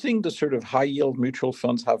 do you think the sort of high-yield mutual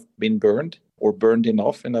funds have been burned or burned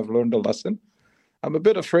enough and have learned a lesson? I'm a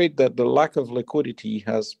bit afraid that the lack of liquidity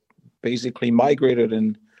has basically migrated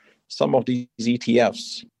in some of these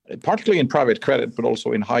ETFs, particularly in private credit, but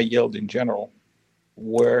also in high yield in general,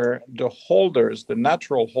 where the holders, the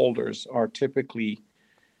natural holders, are typically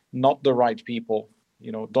not the right people,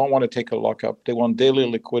 don't want to take a lockup. They want daily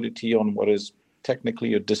liquidity on what is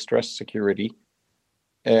technically a distressed security.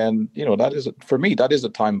 And, for me, that is a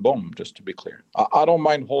time bomb, just to be clear. I don't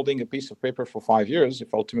mind holding a piece of paper for 5 years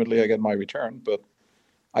if ultimately I get my return, but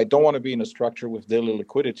I don't want to be in a structure with daily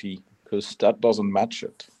liquidity because that doesn't match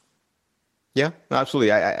it. Yeah,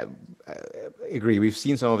 absolutely. I agree. We've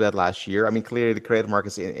seen some of that last year. I mean, clearly the credit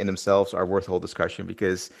markets in themselves are worth a whole discussion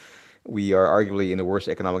because we are arguably in the worst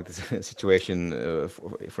economic situation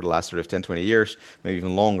for the last sort of 10, 20 years, maybe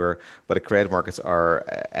even longer. But the credit markets are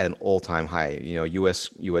at an all-time high. U.S.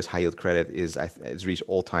 high yield credit it's reached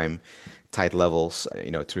all-time tight levels,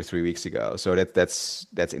 2 or 3 weeks ago. So that's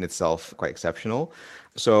in itself quite exceptional.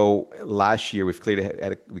 So last year we clearly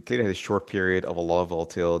had a short period of a lot of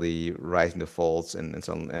volatility, rising defaults, and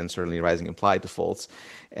certainly rising implied defaults.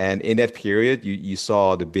 And in that period, you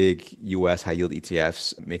saw the big U.S. high yield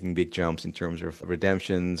ETFs making big jumps in terms of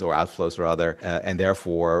redemptions or outflows rather, and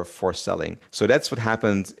therefore forced selling. So that's what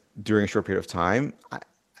happened during a short period of time.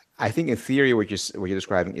 I think in theory what you're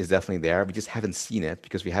describing is definitely there. We just haven't seen it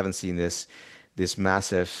because we haven't seen this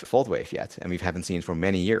massive default wave yet, and we haven't seen it for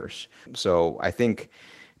many years. So I think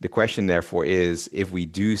The question, therefore, is if we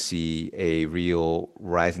do see a real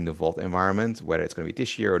rising default environment, whether it's going to be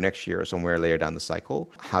this year or next year or somewhere later down the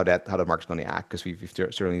cycle, how the market's going to act, because we've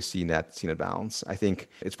certainly seen that balance. I think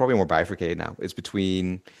it's probably more bifurcated now. It's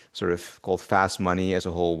between sort of called fast money as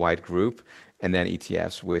a whole wide group, and then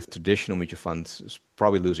ETFs with traditional mutual funds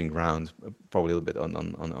probably losing ground, probably a little bit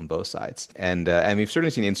on both sides. And we've certainly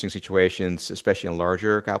seen interesting situations, especially in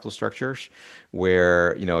larger capital structures,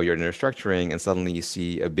 where you're in a restructuring and suddenly you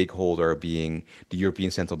see a big holder being the European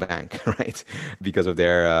Central Bank, right, because of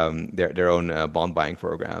their own bond buying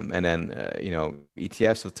program. And then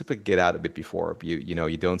ETFs will typically get out a bit before.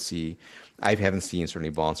 You don't see. I haven't seen certainly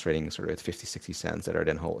bonds trading sort of at 50, 60 cents that are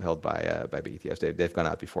then held by big ETFs. They've gone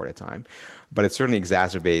out before that time. But it certainly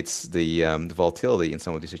exacerbates the volatility in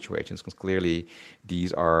some of these situations, because clearly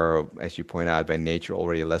these are, as you point out, by nature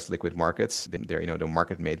already less liquid markets. They're the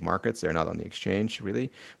market-made markets. They're not on the exchange really,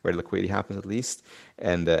 where liquidity happens at least,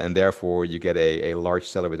 and therefore you get a large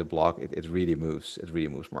seller with a block. It really moves. It really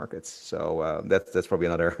moves markets. So that's probably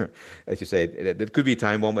another, as you say, it could be a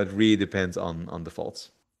time bomb. It really depends on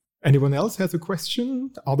defaults. Anyone else has a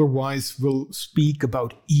question? Otherwise, we'll speak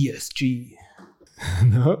about ESG.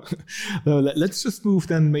 No, let's just move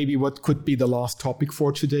then maybe what could be the last topic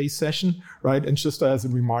for today's session, right? And just as a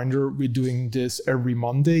reminder, we're doing this every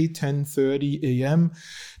Monday, 10:30 a.m.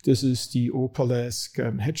 This is the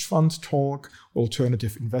Opalesk Hedge Fund Talk,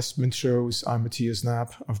 alternative investment shows. I'm Matthias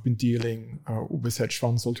Knapp. I've been dealing with hedge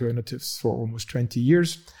funds alternatives for almost 20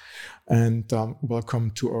 years. And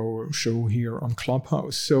welcome to our show here on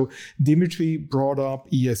Clubhouse. So Dimitri brought up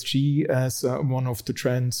ESG as one of the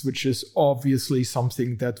trends, which is obviously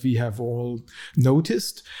something that we have all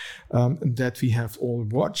noticed, that we have all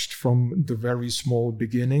watched from the very small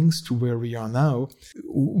beginnings to where we are now.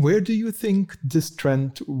 Where do you think this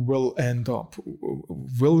trend will end up?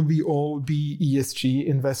 Will we all be ESG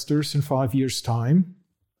investors in 5 years' time?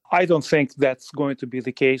 I don't think that's going to be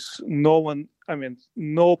the case.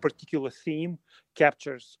 No particular theme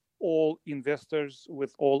captures all investors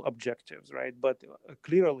with all objectives, right? But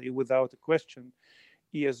clearly, without a question,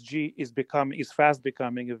 ESG is fast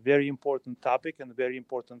becoming a very important topic and a very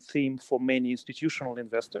important theme for many institutional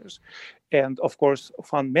investors. And of course,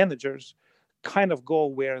 fund managers kind of go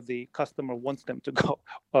where the customer wants them to go,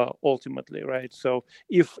 ultimately, right? So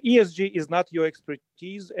if ESG is not your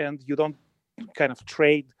expertise and you don't kind of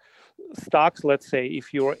trade stocks, let's say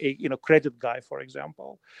if you're a credit guy, for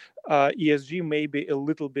example, ESG may be a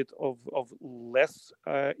little bit of less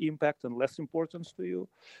impact and less importance to you.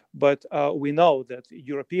 But we know that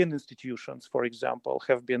European institutions, for example,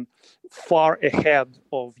 have been far ahead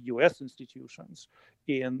of US institutions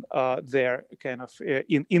in their kind of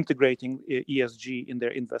in integrating ESG in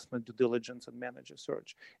their investment due diligence and manager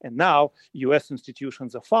search. And now US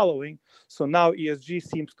institutions are following. So now ESG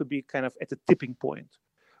seems to be kind of at a tipping point,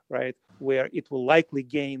 right, where it will likely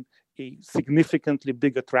gain a significantly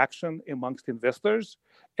bigger traction amongst investors.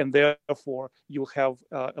 And therefore, you'll have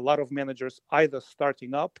a lot of managers either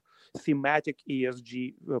starting up thematic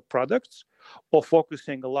ESG products or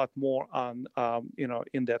focusing a lot more on,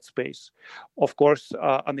 in that space. Of course,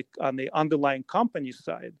 on the underlying company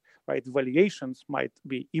side, right, valuations might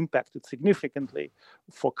be impacted significantly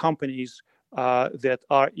for companies that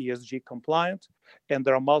are ESG compliant. And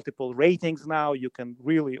there are multiple ratings now. You can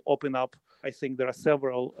really open up. I think there are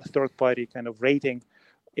several third-party kind of rating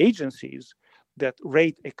agencies that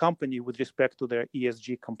rate a company with respect to their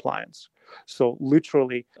ESG compliance. So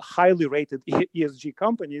literally, highly rated ESG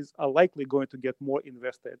companies are likely going to get more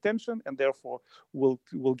investor attention and therefore will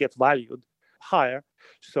get valued higher.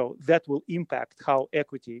 So that will impact how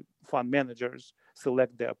equity fund managers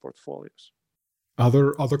select their portfolios.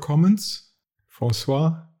 Other comments?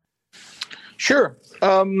 Francois? Sure.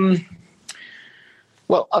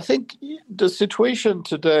 Well, I think the situation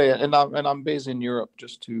today, and I'm based in Europe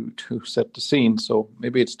just to set the scene, so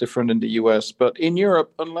maybe it's different in the US, but in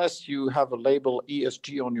Europe, unless you have a label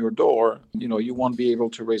ESG on your door, you won't be able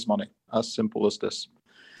to raise money, as simple as this.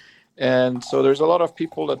 And so there's a lot of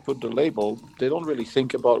people that put the label, they don't really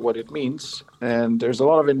think about what it means. And there's a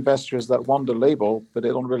lot of investors that want the label, but they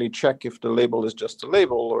don't really check if the label is just a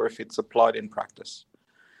label or if it's applied in practice.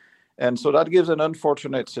 And so that gives an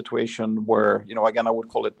unfortunate situation where, again, I would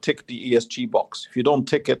call it tick the ESG box. If you don't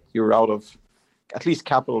tick it, you're out of at least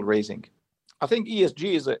capital raising. I think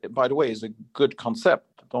ESG by the way, is a good concept.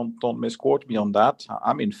 Don't misquote me on that.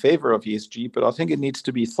 I'm in favor of ESG, but I think it needs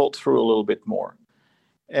to be thought through a little bit more.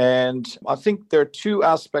 And I think there are two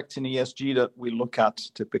aspects in ESG that we look at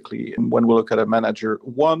typically when we look at a manager.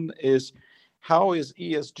 One is how is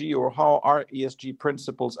ESG or how are ESG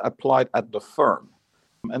principles applied at the firm?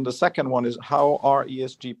 And the second one is, how are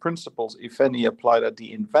ESG principles, if any, applied at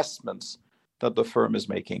the investments that the firm is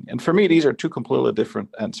making? And for me, these are two completely different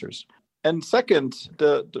answers. And second,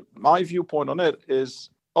 my viewpoint on it is,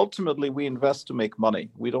 ultimately we invest to make money.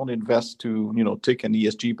 We don't invest to, tick an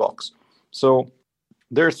ESG box. So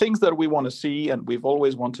there are things that we want to see, and we've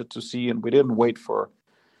always wanted to see, and we didn't wait for,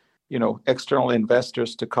 external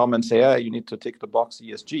investors to come and say, you need to tick the box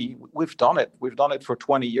ESG. We've done it. We've done it for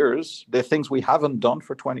 20 years. There are things we haven't done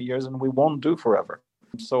for 20 years and we won't do forever.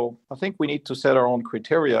 So I think we need to set our own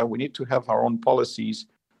criteria. We need to have our own policies.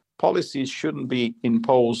 Policies shouldn't be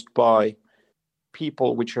imposed by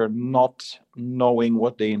people which are not knowing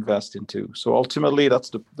what they invest into. So ultimately,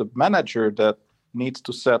 that's the manager that needs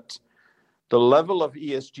to set the level of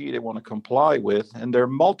ESG they want to comply with. And there are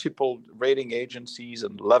multiple rating agencies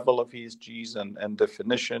and level of ESGs and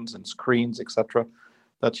definitions and screens, etc.,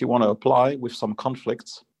 that you want to apply with some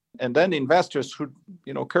conflicts. And then investors should,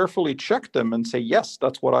 carefully check them and say, yes,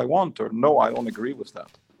 that's what I want, or no, I don't agree with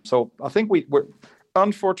that. So I think we're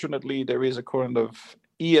unfortunately, there is a kind of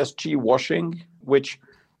ESG washing, which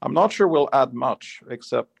I'm not sure will add much,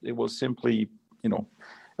 except it will simply,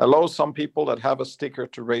 allow some people that have a sticker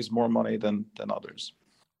to raise more money than others.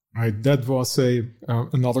 Right, that was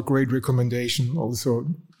another great recommendation. Also,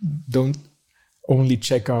 don't only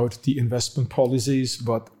check out the investment policies,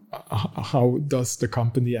 but how does the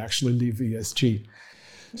company actually live ESG?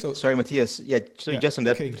 So sorry, Matthias. Just on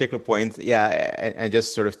that particular point, and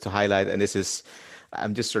just sort of to highlight, and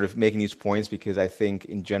I'm just sort of making these points because I think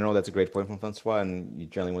in general that's a great point from Francois, and you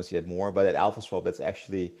generally want to see that more. But at AlphaSwap, that's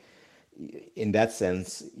actually, in that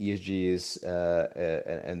sense, ESG is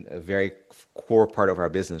a very core part of our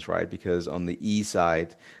business, right? Because on the E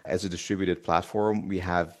side, as a distributed platform, we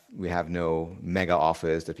have no mega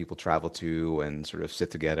office that people travel to and sort of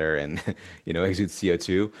sit together and exude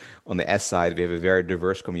CO2. On the S side, we have a very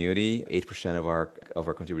diverse community. 8% of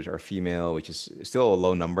our contributors are female, which is still a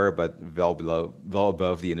low number, but well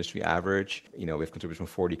above the industry average. We have contributors from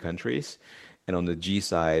 40 countries. And on the G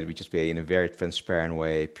side, we just pay in a very transparent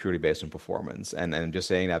way, purely based on performance. And I'm just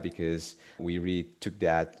saying that because we really took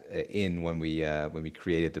that in when we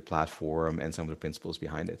created the platform and some of the principles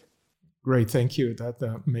behind it. Great, thank you.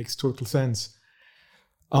 That makes total sense.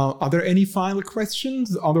 Are there any final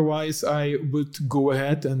questions? Otherwise, I would go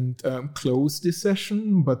ahead and close this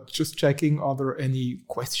session. But just checking, are there any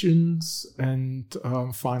questions and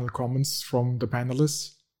final comments from the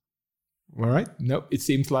panelists? All right. No, it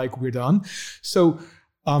seems like we're done. So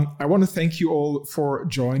I want to thank you all for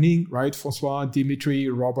joining, right? Francois, Dimitri,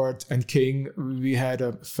 Robert, and King. We had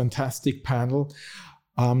a fantastic panel.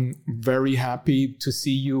 I'm very happy to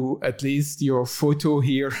see you, at least your photo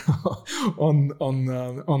here on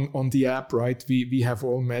the app, right? We have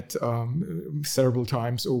all met several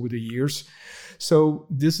times over the years. So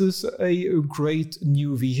this is a great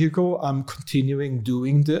new vehicle. I'm continuing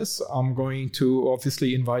doing this. I'm going to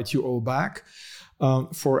obviously invite you all back.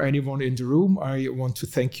 For anyone in the room, I want to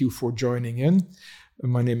thank you for joining in.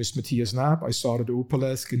 My name is Matthias Knaap. I started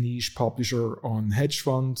Opalesk, a niche publisher on hedge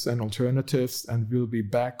funds and alternatives, and we'll be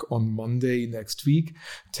back on Monday next week,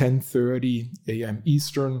 10:30 a.m.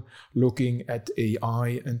 Eastern, looking at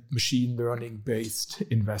AI and machine learning-based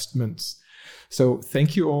investments. So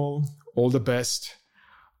thank you all the best,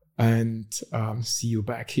 and see you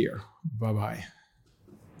back here. Bye-bye.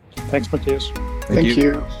 Thanks, Matthias. Thank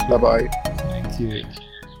you. Bye-bye. Thank you.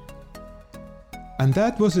 And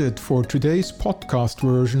that was it for today's podcast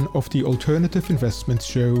version of the Alternative Investments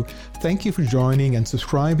Show. Thank you for joining and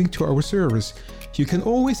subscribing to our service. You can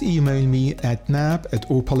always email me at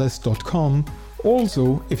knaap@opalesk.com.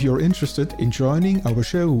 Also, if you're interested in joining our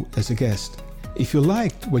show as a guest. If you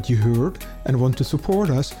liked what you heard and want to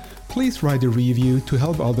support us, please write a review to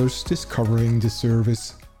help others discovering this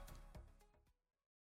service.